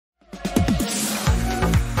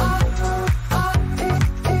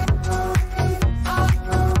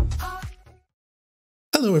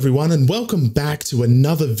Hello everyone and welcome back to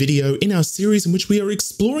another video in our series in which we are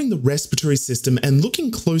exploring the respiratory system and looking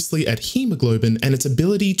closely at hemoglobin and its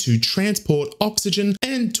ability to transport oxygen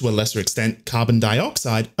and, to a lesser extent, carbon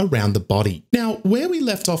dioxide around the body. Now, where we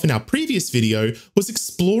left off in our previous video was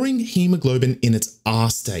exploring hemoglobin in its R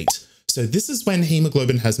state. So this is when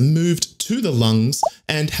hemoglobin has moved to the lungs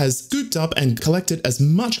and has scooped up and collected as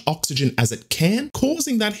much oxygen as it can,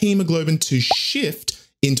 causing that hemoglobin to shift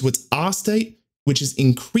into its R state, which is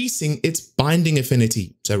increasing its binding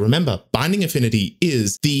affinity. So remember, binding affinity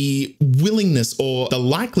is the willingness or the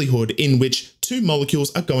likelihood in which two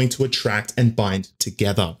molecules are going to attract and bind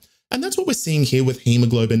together. And that's what we're seeing here with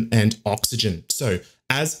hemoglobin and oxygen. So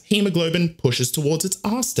as hemoglobin pushes towards its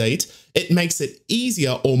R state, it makes it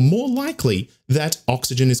easier or more likely that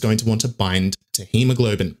oxygen is going to want to bind to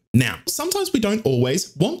hemoglobin. Now, sometimes we don't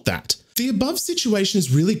always want that. The above situation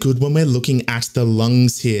is really good when we're looking at the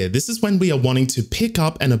lungs here. This is when we are wanting to pick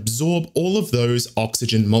up and absorb all of those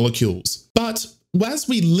oxygen molecules. But as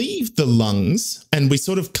we leave the lungs and we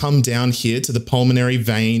sort of come down here to the pulmonary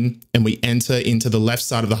vein and we enter into the left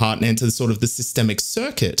side of the heart and enter sort of the systemic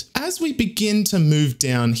circuit, as we begin to move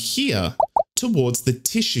down here towards the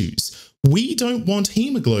tissues, we don't want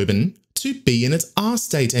hemoglobin to be in its R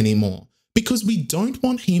state anymore, because we don't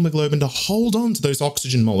want hemoglobin to hold on to those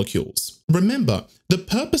oxygen molecules. Remember, the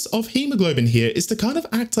purpose of hemoglobin here is to kind of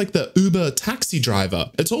act like the Uber taxi driver.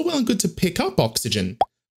 It's all well and good to pick up oxygen,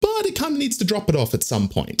 but it kind of needs to drop it off at some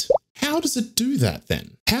point. How does it do that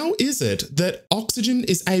then? How is it that oxygen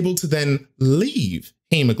is able to then leave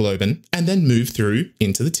hemoglobin and then move through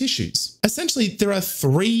into the tissues? Essentially, there are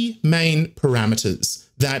three main parameters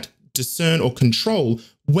that discern or control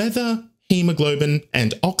whether hemoglobin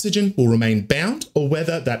and oxygen will remain bound or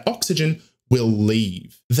whether that oxygen will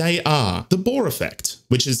leave. They are the Bohr Effect,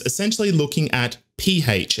 which is essentially looking at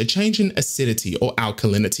pH, a change in acidity or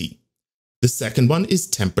alkalinity. The second one is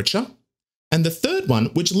temperature. And the third one,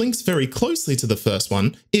 which links very closely to the first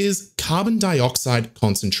one, is carbon dioxide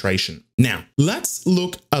concentration. Now, let's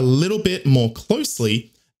look a little bit more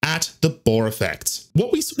closely at the Bohr Effect.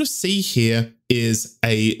 What we sort of see here is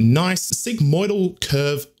a nice sigmoidal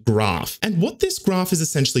curve graph. And what this graph is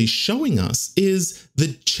essentially showing us is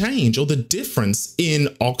the change or the difference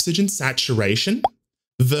in oxygen saturation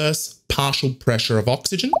versus partial pressure of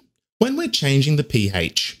oxygen when we're changing the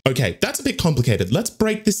pH. Okay, that's a bit complicated. Let's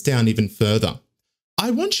break this down even further. I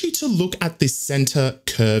want you to look at this center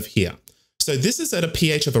curve here. So this is at a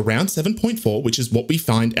pH of around 7.4, which is what we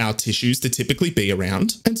find our tissues to typically be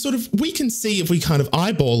around. And sort of we can see if we kind of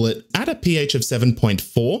eyeball it at a pH of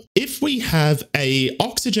 7.4, if we have a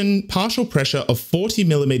oxygen partial pressure of 40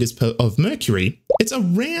 millimeters of mercury, it's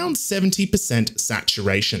around 70%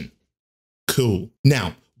 saturation. Cool.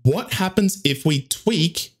 Now, what happens if we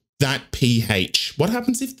tweak that pH? What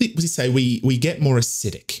happens if we say we get more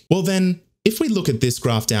acidic? Well, then if we look at this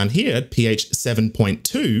graph down here at pH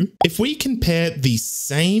 7.2, if we compare the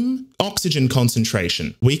same oxygen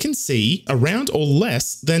concentration, we can see around or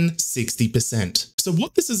less than 60%. So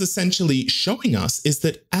what this is essentially showing us is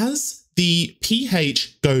that as the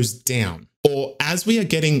pH goes down, or as we are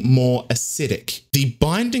getting more acidic, the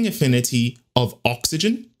binding affinity of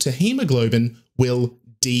oxygen to hemoglobin will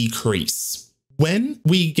decrease. When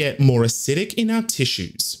we get more acidic in our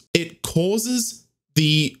tissues, it causes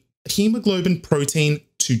the hemoglobin protein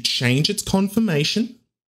to change its conformation,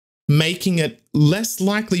 making it less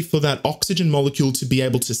likely for that oxygen molecule to be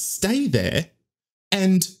able to stay there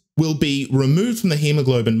and will be removed from the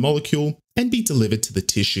hemoglobin molecule and be delivered to the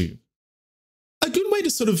tissue. A good way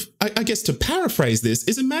to sort of, I guess, to paraphrase this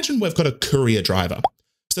is imagine we've got a courier driver.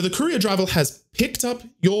 So the courier driver has picked up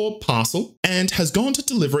your parcel and has gone to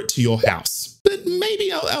deliver it to your house. But maybe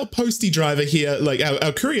our postie driver here, like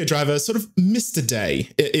our courier driver, sort of missed a day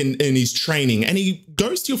in his training, and he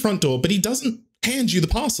goes to your front door, but he doesn't hand you the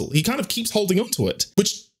parcel. He kind of keeps holding onto it,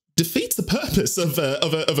 which defeats the purpose of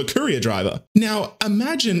a courier driver. Now,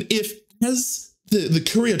 imagine if as the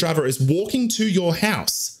courier driver is walking to your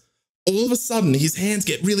house, all of a sudden his hands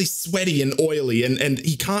get really sweaty and oily and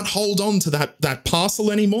he can't hold on to that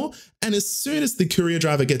parcel anymore. And as soon as the courier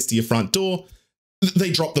driver gets to your front door,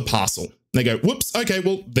 they drop the parcel. They go, whoops, okay,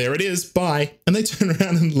 well, there it is, bye. And they turn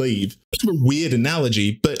around and leave. It's a weird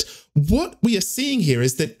analogy, but what we are seeing here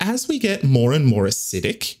is that as we get more and more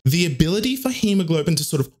acidic, the ability for hemoglobin to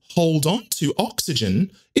sort of hold on to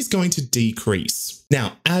oxygen is going to decrease.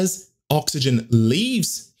 Now, as oxygen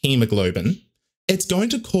leaves hemoglobin, it's going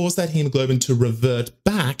to cause that hemoglobin to revert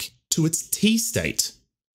back to its T state.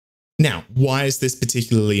 Now, why is this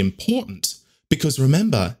particularly important? Because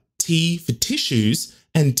remember, T for tissues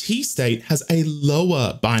and T state has a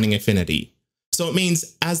lower binding affinity. So So it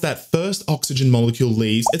means as that first oxygen molecule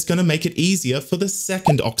leaves, it's going to make it easier for the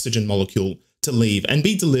second oxygen molecule to leave and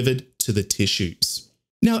be delivered to the tissues.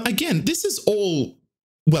 Now, again, this is all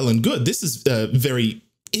well and good. This is very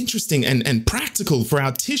interesting and practical for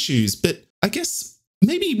our tissues, but I guess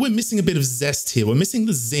maybe we're missing a bit of zest here. We're missing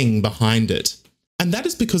the zing behind it. And that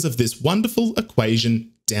is because of this wonderful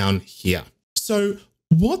equation down here. So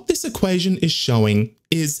what this equation is showing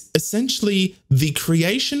is essentially the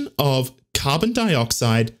creation of carbon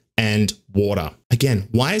dioxide and water. Again,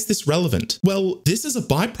 why is this relevant? Well, this is a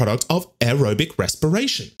byproduct of aerobic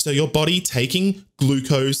respiration. So your body taking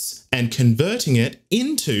glucose and converting it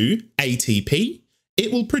into ATP,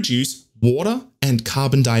 it will produce water and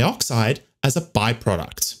carbon dioxide as a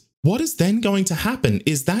byproduct. What is then going to happen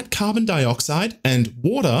is that carbon dioxide and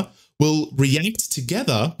water will react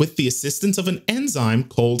together with the assistance of an enzyme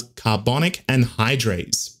called carbonic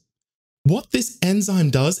anhydrase. What this enzyme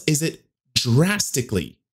does is it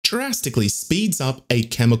drastically speeds up a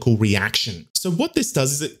chemical reaction. So what this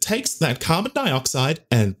does is it takes that carbon dioxide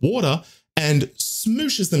and water and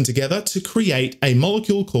smooshes them together to create a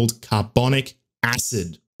molecule called carbonic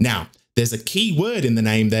acid. Now, there's a key word in the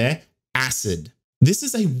name there, acid. This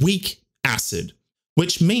is a weak acid,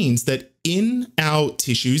 which means that in our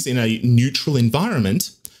tissues, in a neutral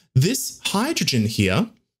environment, this hydrogen here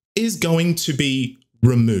is going to be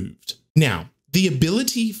removed. Now, the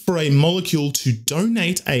ability for a molecule to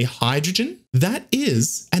donate a hydrogen, that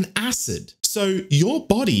is an acid. So your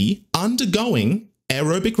body undergoing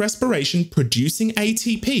aerobic respiration, producing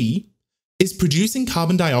ATP, is producing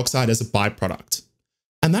carbon dioxide as a byproduct.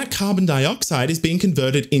 And that carbon dioxide is being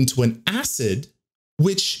converted into an acid,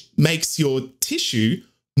 which makes your tissue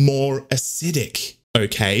more acidic.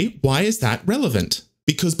 Okay, why is that relevant?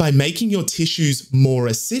 Because by making your tissues more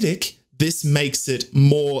acidic, this makes it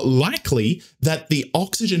more likely that the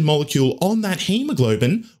oxygen molecule on that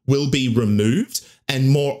hemoglobin will be removed and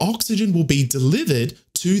more oxygen will be delivered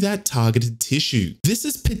to that targeted tissue. This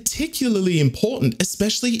is particularly important,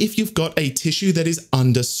 especially if you've got a tissue that is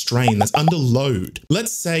under strain, that's under load.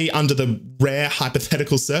 Let's say under the rare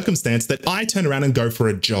hypothetical circumstance that I turn around and go for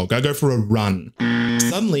a jog, I go for a run.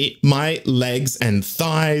 Suddenly, my legs and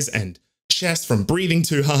thighs and chest from breathing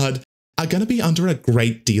too hard are going to be under a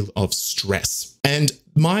great deal of stress. And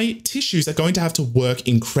my tissues are going to have to work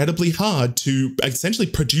incredibly hard to essentially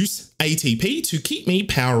produce ATP to keep me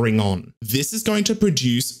powering on. This is going to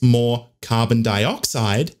produce more carbon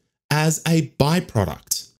dioxide as a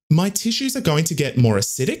byproduct. My tissues are going to get more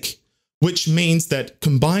acidic, which means that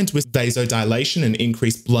combined with vasodilation and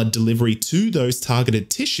increased blood delivery to those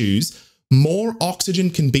targeted tissues, more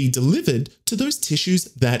oxygen can be delivered to those tissues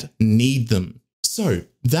that need them. So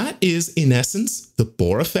that is, in essence, the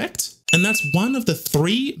Bohr effect. And that's one of the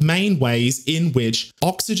three main ways in which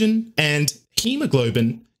oxygen and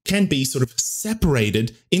hemoglobin can be sort of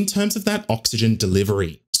separated in terms of that oxygen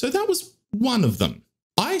delivery. So that was one of them.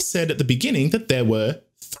 I said at the beginning that there were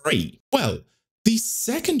three. Well, the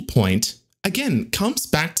second point, again, comes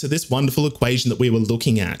back to this wonderful equation that we were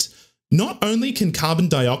looking at. Not only can carbon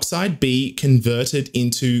dioxide be converted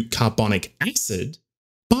into carbonic acid,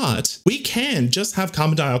 but we can just have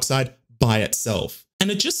carbon dioxide by itself. And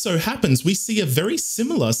it just so happens we see a very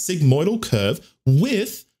similar sigmoidal curve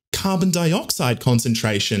with carbon dioxide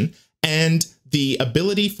concentration and the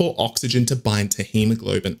ability for oxygen to bind to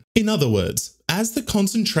hemoglobin. In other words, as the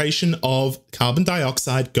concentration of carbon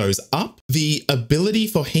dioxide goes up, the ability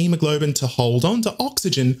for hemoglobin to hold on to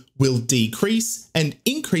oxygen will decrease and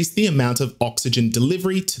increase the amount of oxygen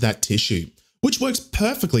delivery to that tissue, which works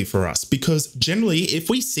perfectly for us because generally if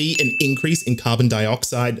we see an increase in carbon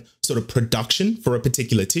dioxide sort of production for a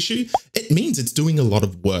particular tissue, it means it's doing a lot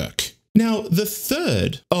of work. Now, the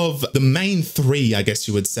third of the main three, I guess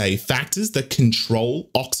you would say, factors that control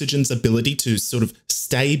oxygen's ability to sort of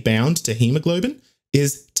stay bound to hemoglobin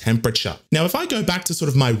is temperature. Now, if I go back to sort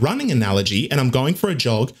of my running analogy and I'm going for a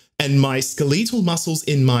jog and my skeletal muscles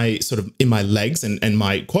in my legs and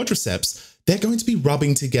my quadriceps, they're going to be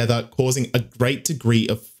rubbing together, causing a great degree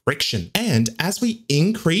of friction. And as we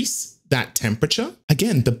increase that temperature,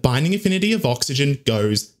 again, the binding affinity of oxygen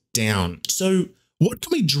goes down. So what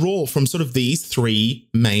can we draw from sort of these three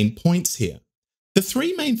main points here? The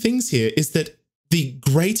three main things here is that the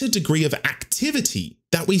greater degree of activity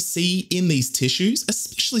that we see in these tissues,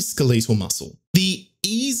 especially skeletal muscle, the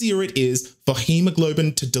easier it is for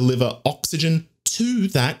hemoglobin to deliver oxygen to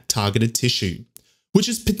that targeted tissue, which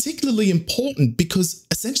is particularly important because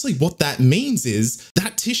essentially what that means is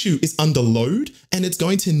that tissue is under load and it's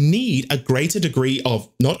going to need a greater degree of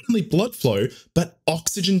not only blood flow, but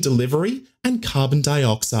oxygen delivery and carbon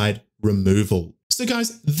dioxide removal. So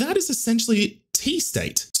guys, that is essentially T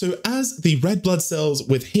state. So as the red blood cells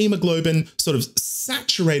with hemoglobin sort of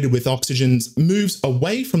saturated with oxygens moves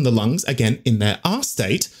away from the lungs, again in their R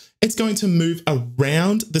state, it's going to move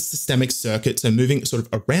around the systemic circuit, so moving sort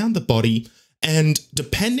of around the body. And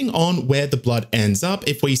depending on where the blood ends up,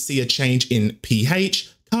 if we see a change in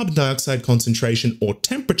pH, carbon dioxide concentration, or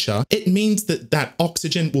temperature, it means that that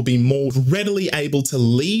oxygen will be more readily able to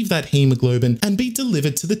leave that hemoglobin and be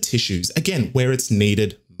delivered to the tissues, again, where it's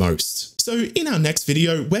needed most. So in our next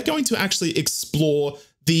video, we're going to actually explore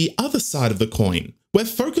the other side of the coin. We're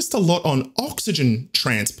focused a lot on oxygen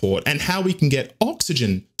transport and how we can get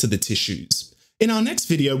oxygen to the tissues. In our next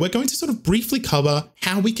video, we're going to sort of briefly cover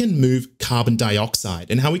how we can move carbon dioxide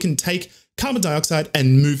and how we can take carbon dioxide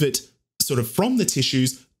and move it sort of from the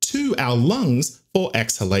tissues to our lungs for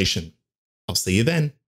exhalation. I'll see you then.